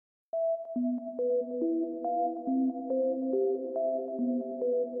So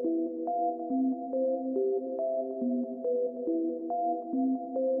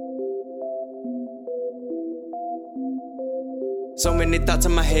many thoughts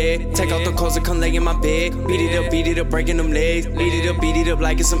in my head. Take off the clothes and come lay in my bed. Beat it up, breaking them legs. Beat it up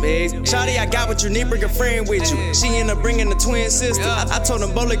like it's some eggs. Shawty, I got what you need, bring a friend with you. She end up bringing a twin sister. I told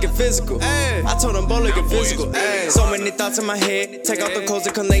them both looking physical. I told them both looking physical. So many thoughts in my head. Take off the clothes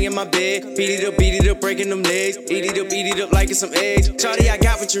and come lay in my bed. Beat it up, breaking them legs. Eat it up like it's some eggs. Shawty, I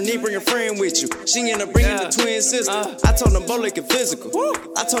got what you need, bring a friend with you. She end up bringing a twin sister. I told them both looking physical.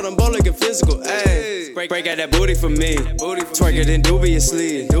 I told them both looking physical. Break out that booty for me. Twerk it in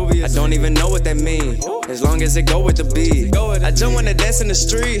dubiously. I don't even know what that means. As long as it go with the beat. I just wanna dance in the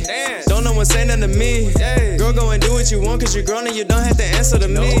street. Don't know what say nothing to me. Girl, go and do what you want, cause you grown and you don't have to answer to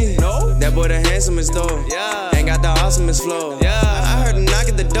me. That boy the handsomest though. Ain't got the awesomest flow. I heard him knock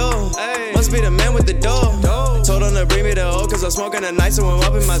at the door. Must be the man with the door. Told him to bring me the O, cause I'm smoking the night, so I'm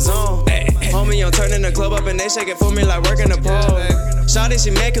up in my zone. Homie, I'm turning the club up and they shake it for me like working the pole. Shawty,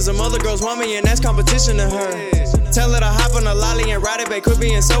 she mad cause some other girls want me and that's competition to her. Tell her to hop on a lolly and ride it back, quit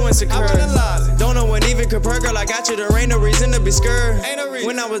being so insecure. Don't know when even compare, girl, I got you, there ain't no reason to be scared.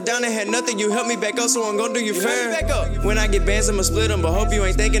 When I was down and had nothing, you helped me back up, so I'm gon' do you fair. When I get bands, I'ma split them, but hope you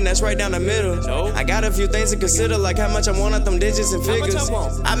ain't thinking that's right down the middle. I got a few things to consider, like how much I want out them digits and figures.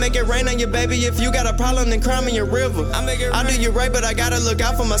 I make it rain on you, baby, if you got a problem, then cry me a river. I'll do you right, but I gotta look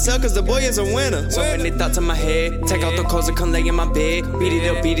out for myself, cause the boy is a winner. So many thoughts in my head, take off the clothes and come lay in my bed. Beat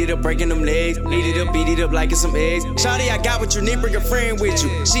it up, breaking them legs. Beat it up like it's some eggs. Shawty, I got what you need, bring a friend with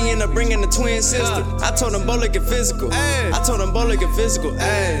you. She end up bringing a twin sister. I told them both looking physical. I told them both looking physical.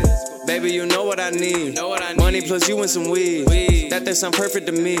 Baby, you know what I need. Money plus you and some weed. That sound perfect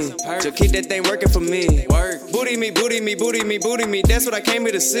to me. Just keep that thing working for me. Booty me, booty me, booty me, booty me. That's what I came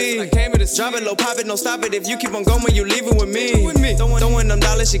here to see. Drop it low, pop it, no stop it. If you keep on going, you leaving with me. Throwing them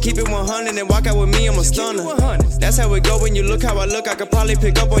dollars, she keep it 100 and walk out with me. I'm a stunner. That's how it go when you look how I look. I could probably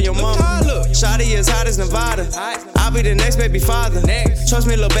pick up on your mama. Shawty is hot as Nevada. I'll be the next baby father. Trust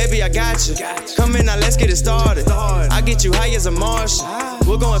me, little baby, I got you. Come in now, let's get it started. I get you high as a Martian.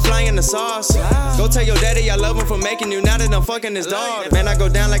 We're going flying in the sauce. Go tell your daddy I love him for making you now that I'm fucking his dog. Man, I go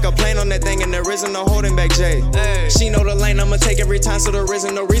down like a plane on that thing and there isn't no holding back, Jay. She know the lane, I'ma take every time, so there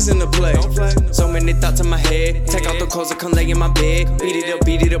isn't no reason to play. So many thoughts in my head. Take off the clothes and come lay in my bed. Beat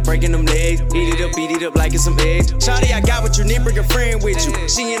it up, breaking them legs. Beat it up like it's some eggs. Shawty, I got what you need, bring a friend with you.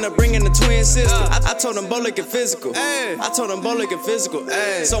 She end up bringing a twin sister. I told them both looking physical. I told them both looking physical.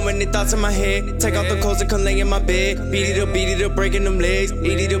 So many thoughts in my head. Take off the clothes and come lay in my bed. Beat it up, breaking them legs.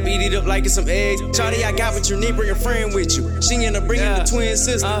 Eat it up like it's some eggs. Shawty, I got what you need, bring a friend with you. She end up bringing the twin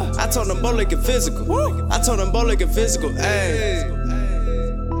sister. I told them both looking physical. I told them both looking physical.